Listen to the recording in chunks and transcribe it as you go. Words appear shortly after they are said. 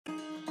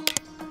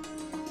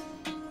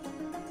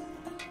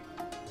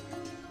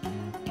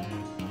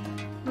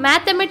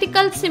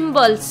Mathematical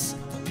symbols.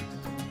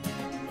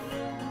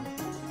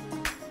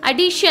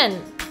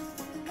 Addition.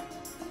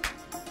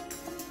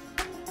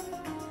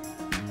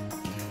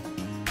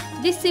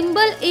 This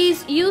symbol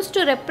is used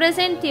to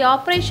represent the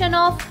operation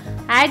of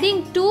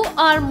adding two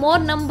or more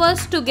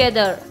numbers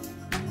together.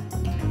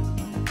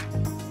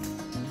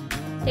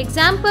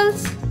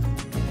 Examples: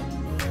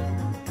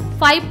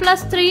 5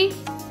 plus 3,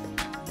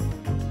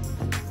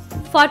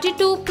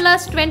 42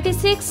 plus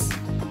 26,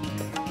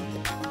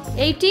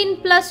 18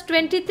 plus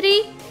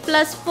 23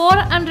 plus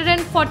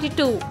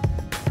 442.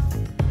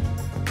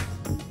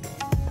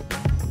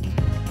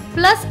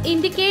 Plus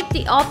indicate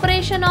the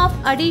operation of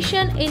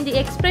addition in the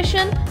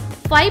expression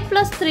 5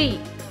 plus 3.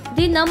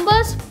 The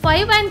numbers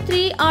 5 and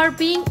 3 are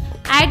being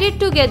added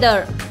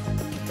together.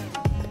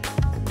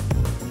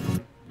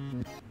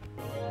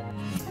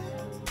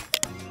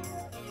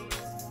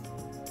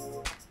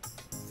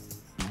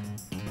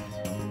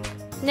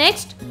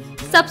 Next,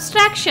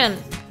 subtraction.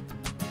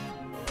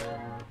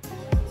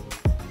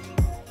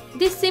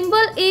 This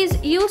symbol is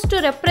used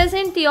to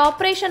represent the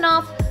operation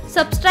of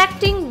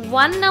subtracting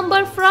one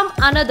number from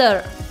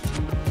another.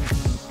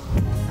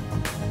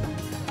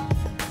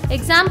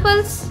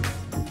 Examples: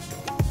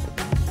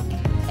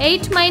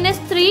 8 minus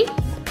 3,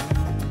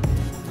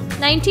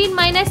 19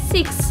 minus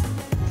 6.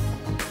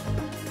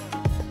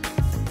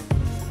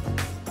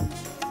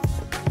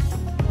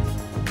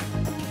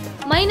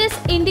 Minus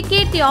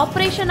indicate the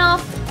operation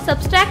of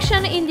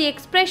subtraction in the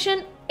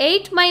expression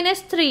 8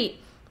 minus 3.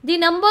 The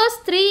numbers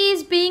 3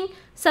 is being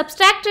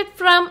subtracted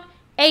from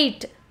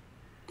 8.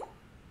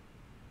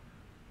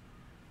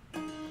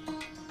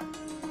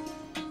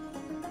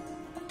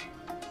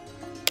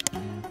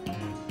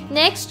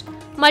 Next,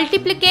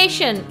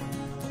 multiplication.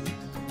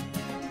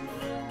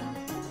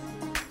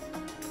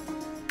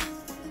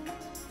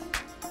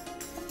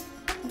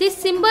 This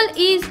symbol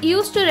is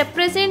used to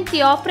represent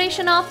the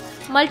operation of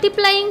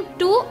multiplying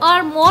two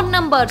or more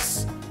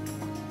numbers.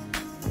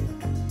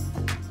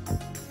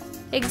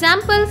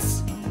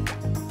 Examples: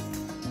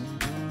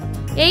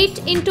 8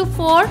 into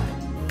 4,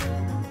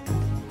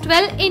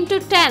 12 into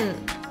 10,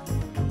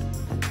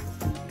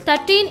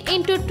 13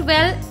 into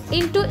 12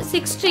 into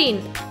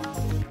 16.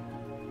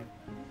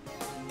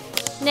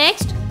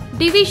 Next,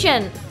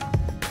 division.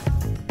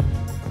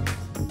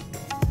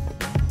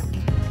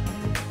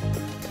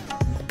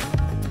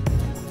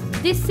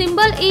 This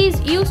symbol is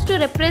used to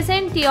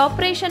represent the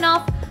operation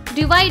of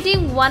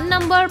dividing one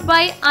number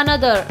by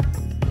another.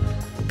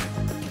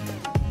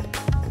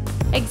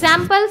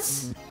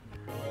 Examples: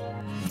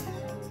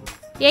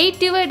 8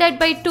 divided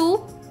by 2,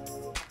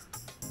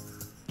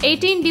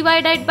 18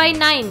 divided by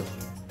 9.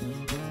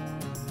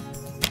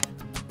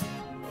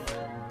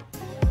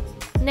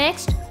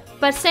 Next,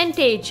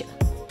 percentage.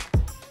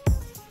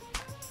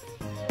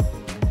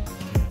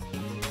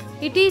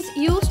 It is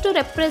used to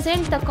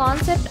represent the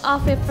concept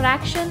of a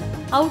fraction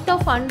out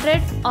of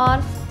 100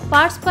 or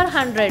parts per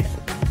 100.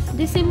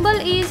 The symbol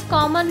is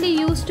commonly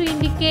used to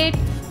indicate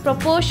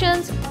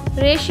proportions,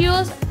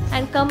 ratios,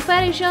 and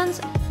comparisons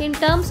in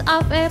terms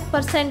of a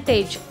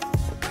percentage.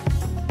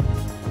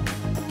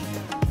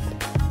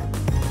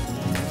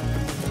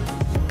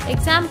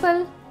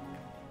 Example: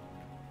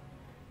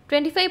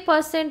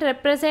 25%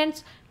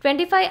 represents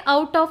 25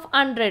 out of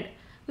 100,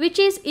 which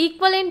is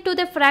equivalent to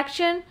the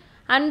fraction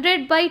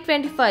 100 by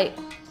 25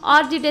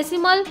 or the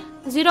decimal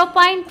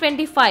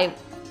 0.25.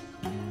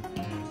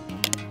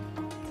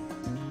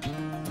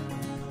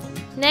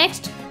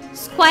 Next,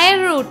 square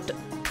root.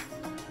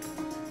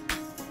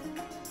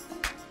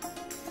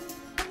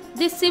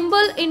 This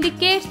symbol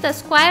indicates the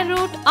square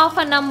root of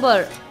a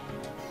number.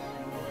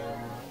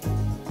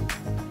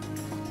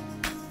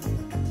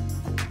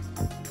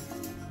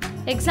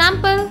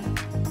 Example: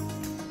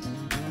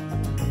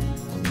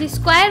 the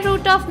square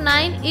root of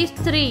 9 is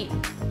 3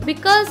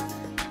 because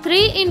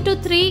 3 into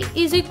 3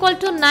 is equal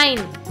to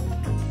 9.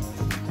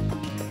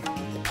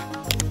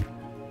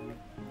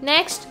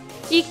 Next,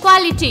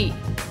 equality.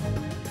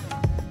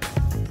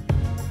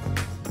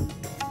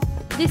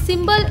 This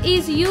symbol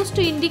is used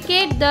to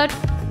indicate that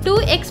two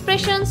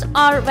expressions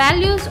or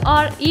values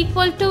are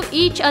equal to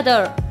each other.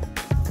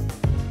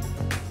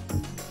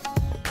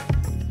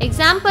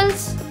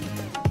 Examples: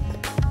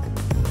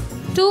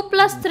 2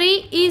 plus 3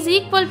 is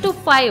equal to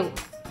 5.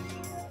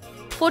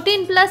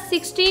 14 plus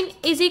 16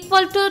 is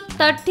equal to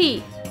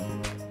 30.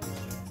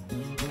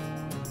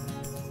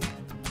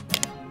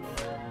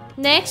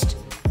 Next,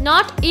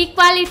 not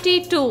equality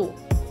to.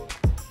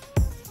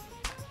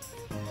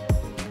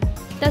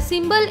 The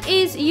symbol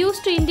is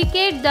used to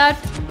indicate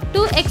that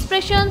two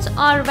expressions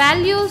or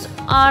values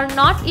are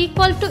not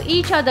equal to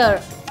each other.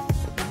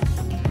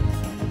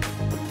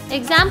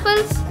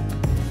 Examples: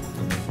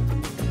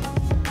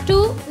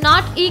 2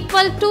 not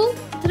equal to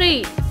 3.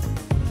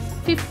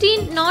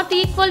 15 not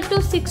equal to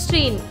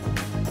 16.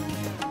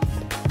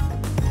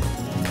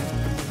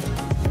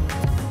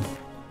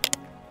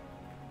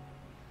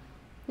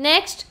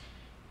 Next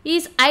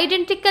is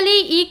identically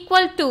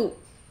equal to.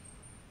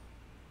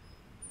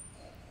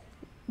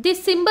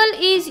 This symbol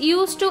is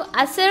used to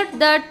assert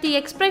that the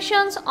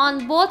expressions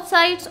on both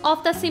sides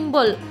of the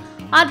symbol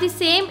are the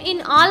same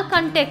in all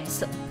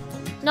contexts,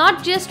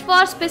 not just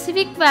for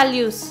specific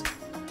values.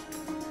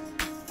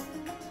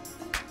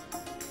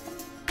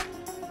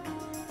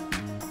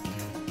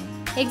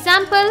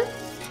 Example.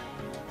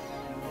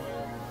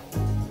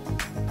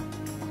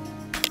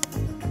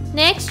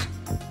 Next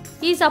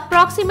is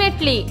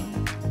approximately.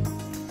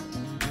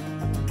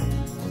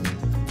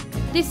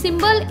 This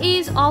symbol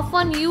is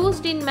often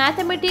used in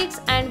mathematics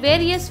and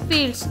various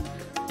fields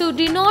to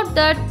denote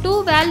that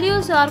two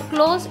values are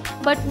close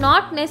but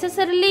not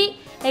necessarily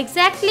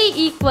exactly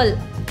equal.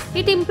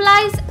 It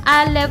implies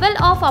a level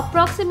of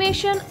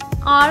approximation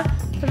or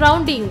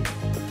rounding.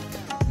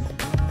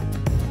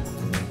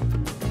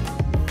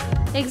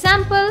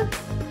 Example.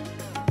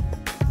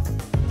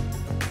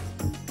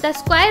 The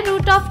square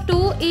root of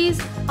 2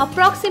 is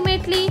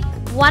approximately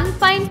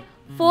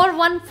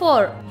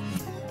 1.414.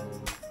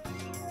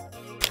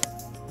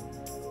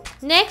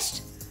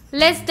 Next,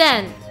 less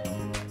than.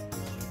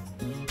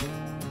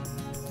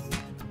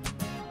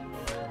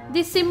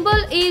 This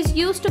symbol is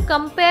used to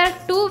compare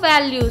two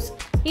values,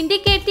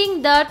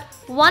 indicating that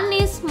one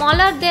is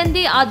smaller than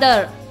the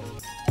other.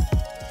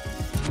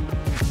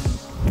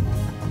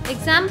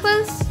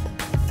 Examples.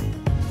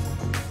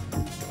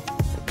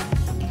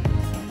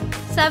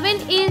 7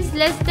 is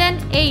less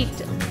than 8.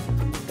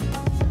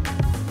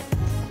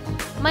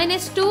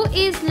 Minus 2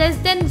 is less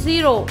than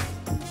 0.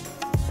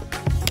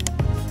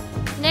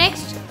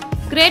 Next,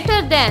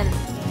 greater than.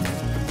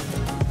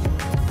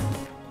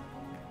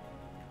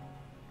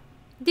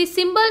 This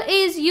symbol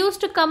is used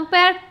to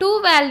compare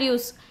two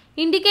values,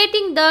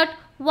 indicating that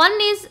one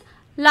is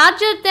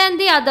larger than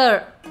the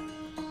other.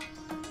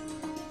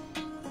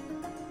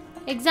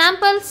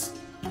 Examples.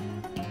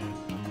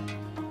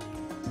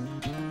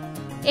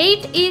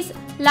 8 is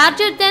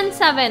larger than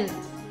 7.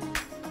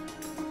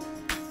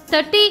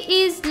 30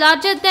 is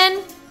larger than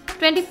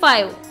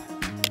 25.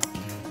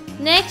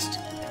 Next,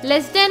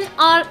 less than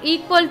or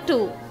equal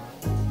to.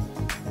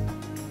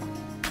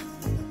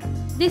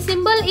 This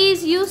symbol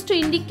is used to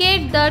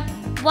indicate that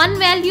one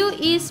value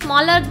is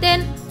smaller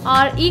than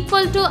or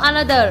equal to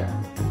another.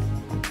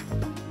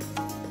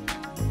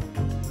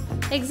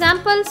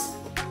 Examples.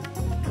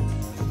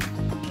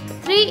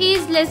 3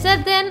 is lesser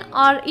than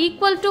or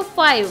equal to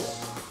 5.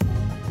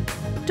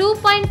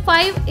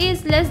 2.5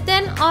 is less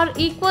than or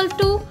equal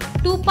to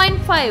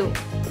 2.5.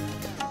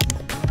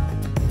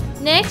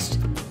 Next,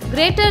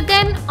 greater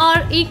than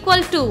or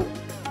equal to.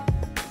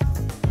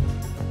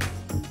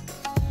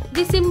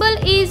 The symbol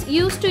is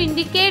used to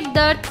indicate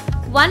that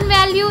one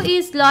value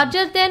is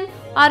larger than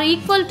or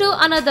equal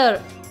to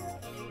another.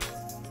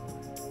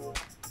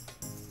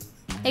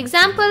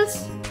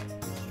 Examples.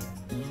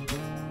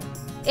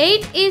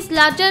 8 is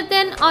larger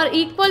than or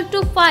equal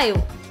to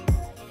 5.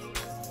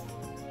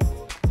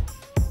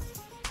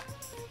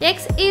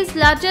 X is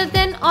larger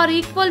than or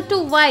equal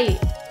to Y.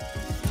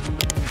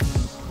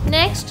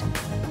 Next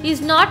is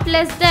not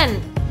less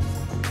than.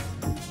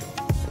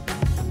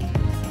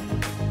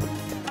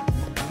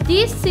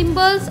 These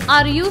symbols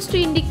are used to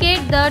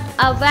indicate that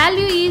a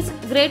value is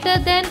greater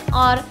than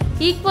or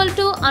equal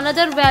to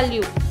another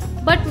value,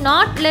 but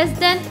not less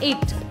than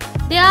it.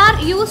 They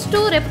are used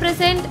to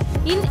represent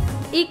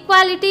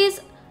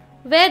inequalities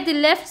where the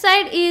left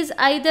side is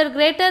either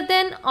greater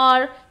than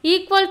or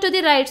equal to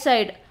the right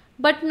side,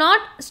 but not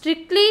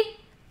strictly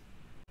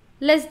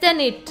less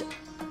than it.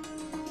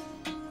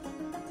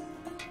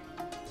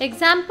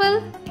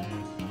 Example.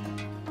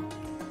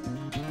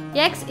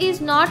 X is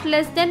not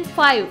less than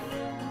 5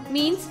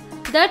 means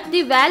that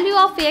the value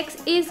of x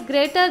is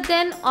greater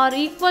than or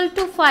equal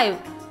to 5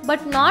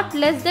 but not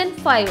less than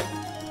 5.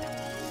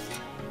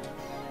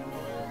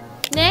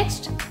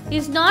 Next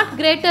is not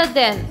greater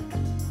than.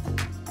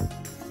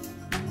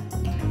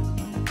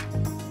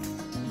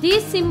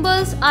 These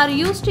symbols are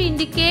used to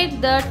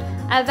indicate that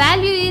a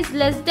value is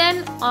less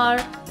than or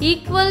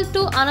equal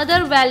to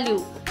another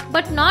value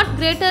but not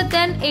greater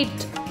than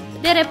it.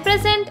 They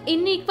represent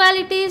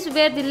inequalities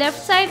where the left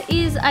side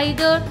is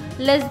either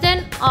less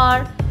than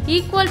or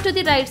equal to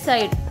the right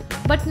side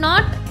but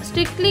not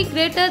strictly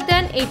greater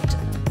than it.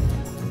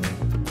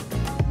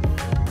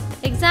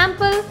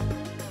 Example.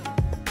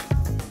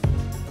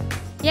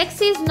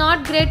 X is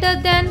not greater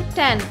than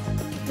 10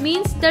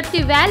 means that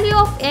the value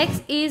of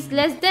x is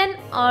less than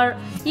or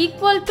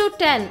equal to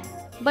 10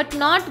 but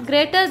not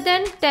greater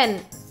than 10.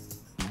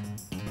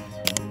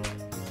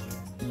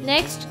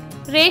 Next,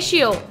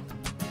 ratio.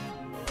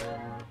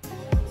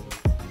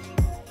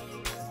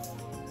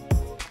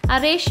 A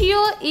ratio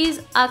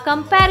is a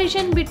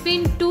comparison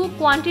between two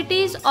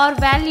quantities or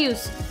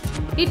values.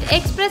 It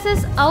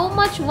expresses how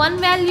much one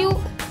value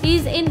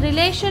is in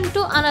relation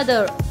to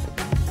another.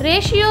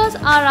 Ratios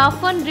are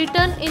often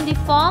written in the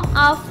form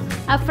of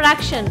a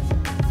fraction.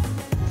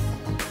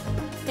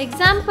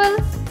 Example.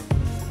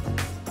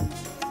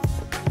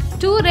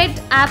 2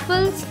 red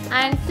apples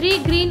and 3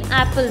 green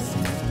apples.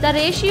 The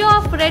ratio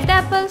of red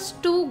apples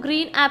to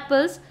green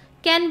apples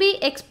can be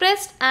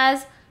expressed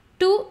as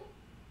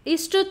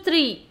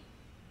 2:3.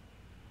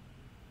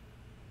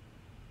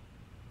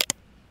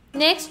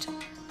 Next,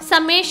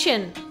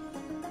 summation.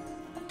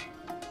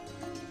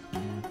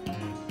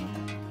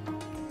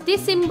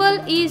 This symbol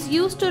is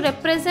used to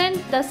represent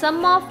the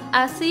sum of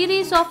a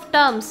series of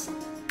terms.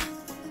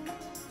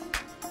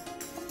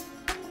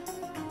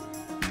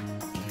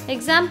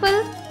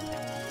 Example: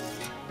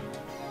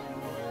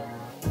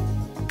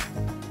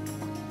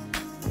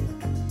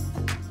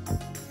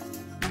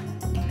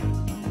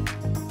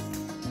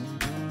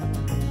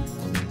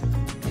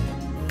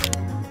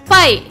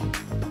 pi.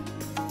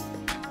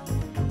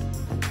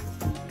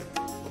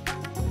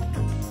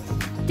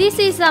 This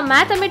is a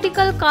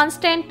mathematical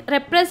constant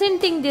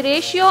representing the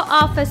ratio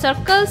of a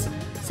circle's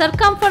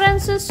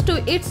circumference to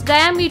its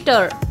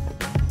diameter.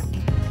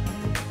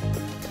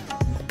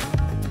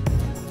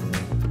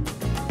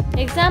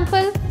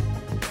 Example: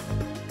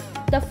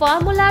 the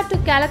formula to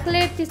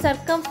calculate the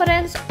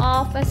circumference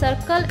of a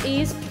circle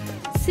is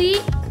C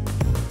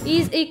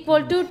is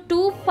equal to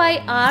 2 pi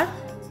r,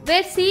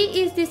 where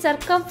C is the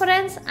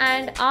circumference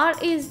and r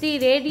is the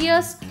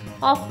radius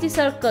of the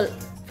circle.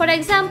 For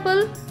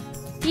example,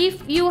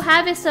 if you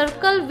have a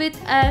circle with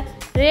a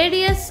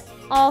radius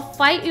of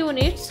 5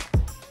 units,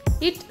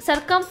 its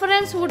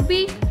circumference would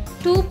be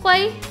 2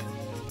 pi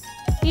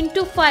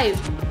into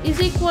 5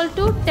 is equal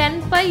to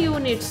 10 pi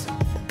units.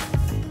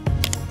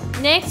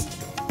 Next,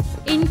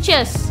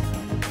 inches.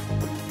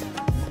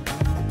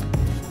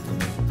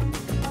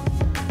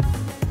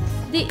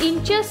 The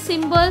inches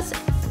symbols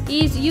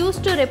is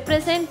used to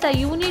represent the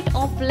unit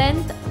of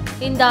length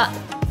in the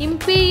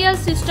imperial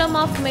system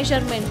of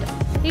measurement.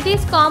 It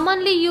is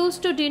commonly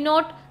used to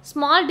denote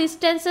small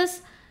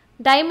distances,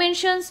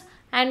 dimensions,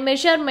 and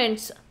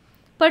measurements,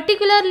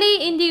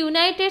 particularly in the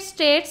United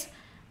States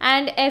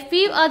and a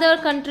few other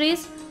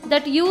countries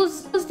that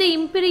use the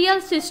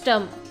imperial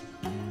system.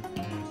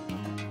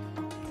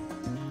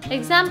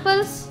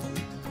 Examples: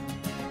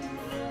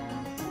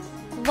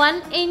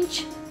 1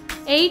 inch,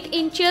 8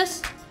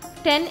 inches,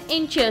 10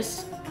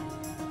 inches.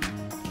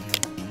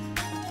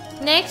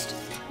 Next,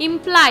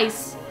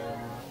 implies.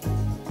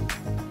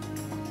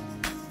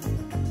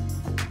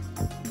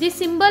 This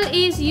symbol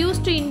is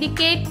used to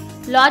indicate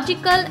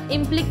logical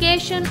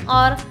implication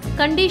or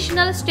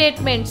conditional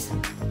statements.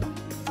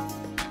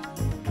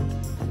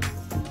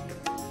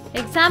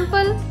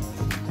 Example: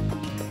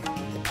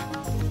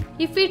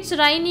 if it's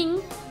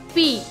raining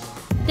P,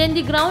 then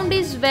the ground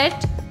is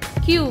wet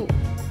Q.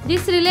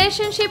 This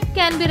relationship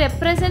can be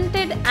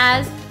represented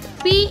as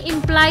P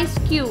implies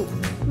Q,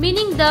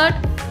 meaning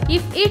that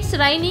if it's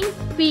raining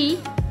P,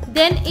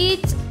 then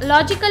it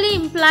logically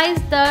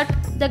implies that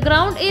the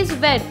ground is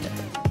wet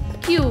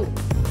Q.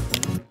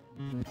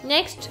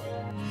 Next,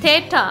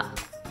 theta.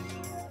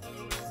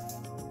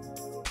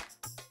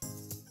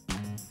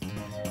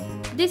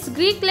 This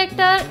Greek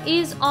letter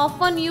is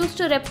often used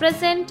to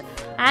represent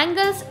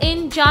angles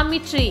in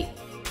geometry.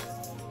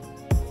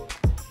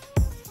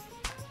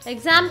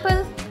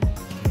 Example: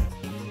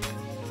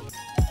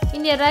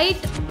 in a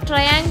right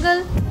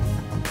triangle,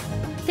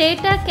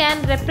 theta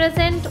can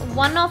represent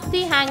one of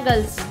the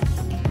angles.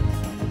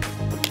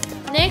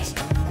 Next,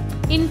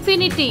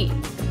 infinity.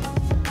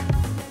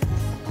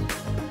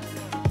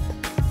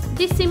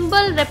 This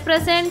symbol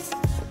represents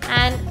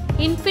an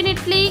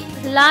infinitely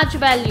large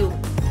value.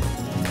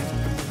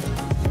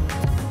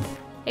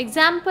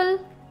 Example: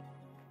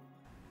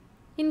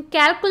 in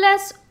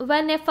calculus,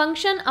 when a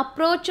function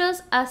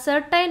approaches a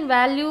certain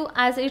value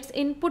as its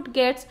input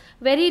gets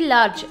very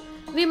large,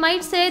 we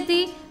might say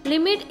the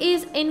limit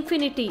is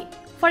infinity.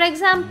 For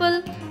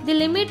example, the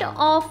limit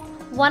of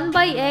 1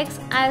 by x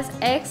as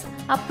x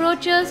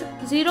approaches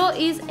 0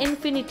 is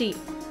infinity,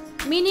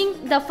 meaning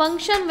the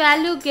function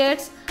value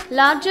gets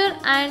larger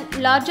and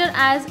larger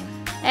as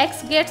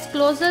x gets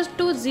closer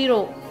to 0.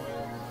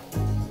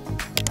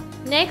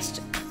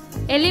 Next,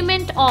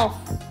 element of.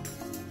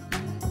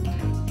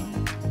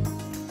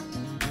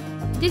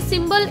 This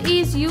symbol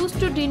is used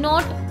to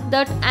denote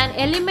that an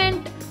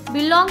element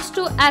belongs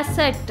to a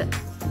set.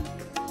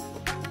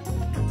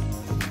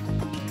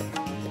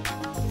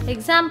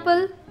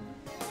 Example: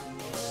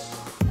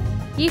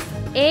 if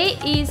A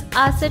is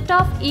a set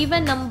of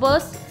even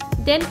numbers,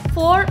 then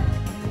 4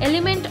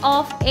 element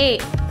of A,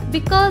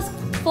 because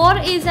 4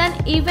 is an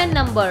even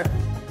number.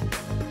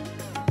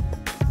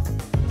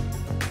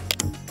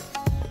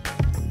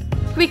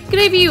 Quick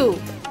review.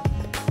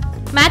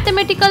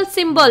 Mathematical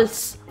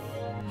symbols: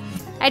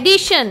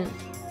 addition,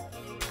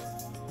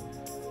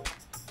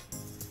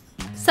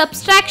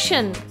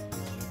 subtraction,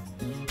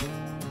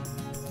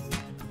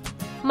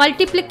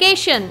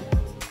 multiplication,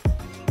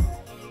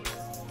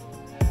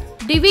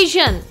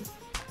 division,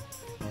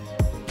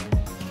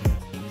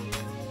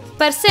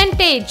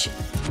 percentage,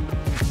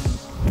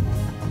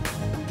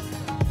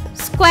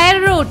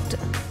 square root,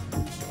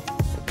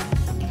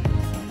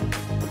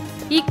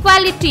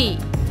 equality,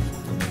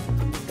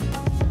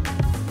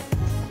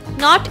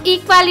 not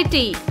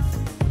equality,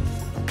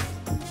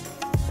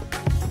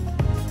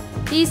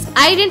 is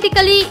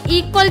identically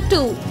equal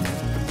to,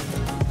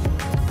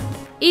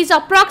 is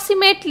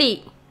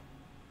approximately,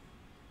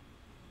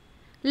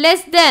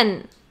 less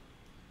than,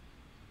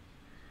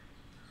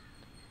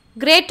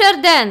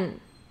 greater than,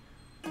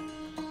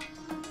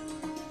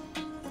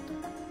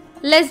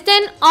 less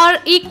than or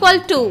equal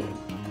to,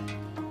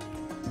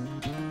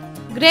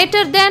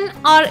 greater than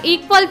or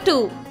equal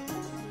to,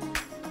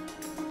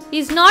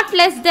 is not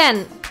less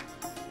than,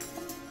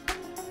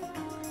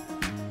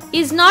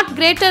 is not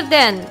greater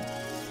than,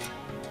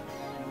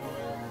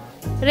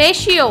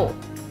 ratio,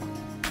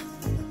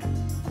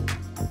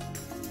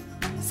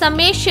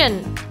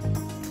 summation,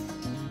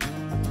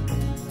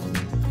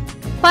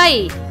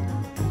 pi,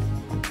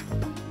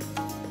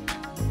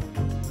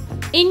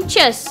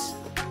 inches,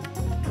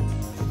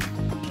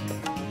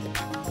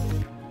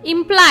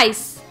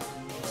 implies,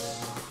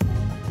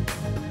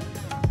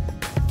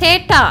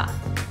 theta,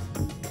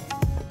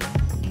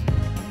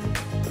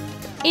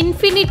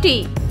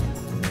 infinity,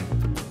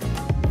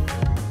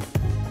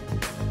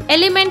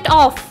 element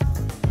of,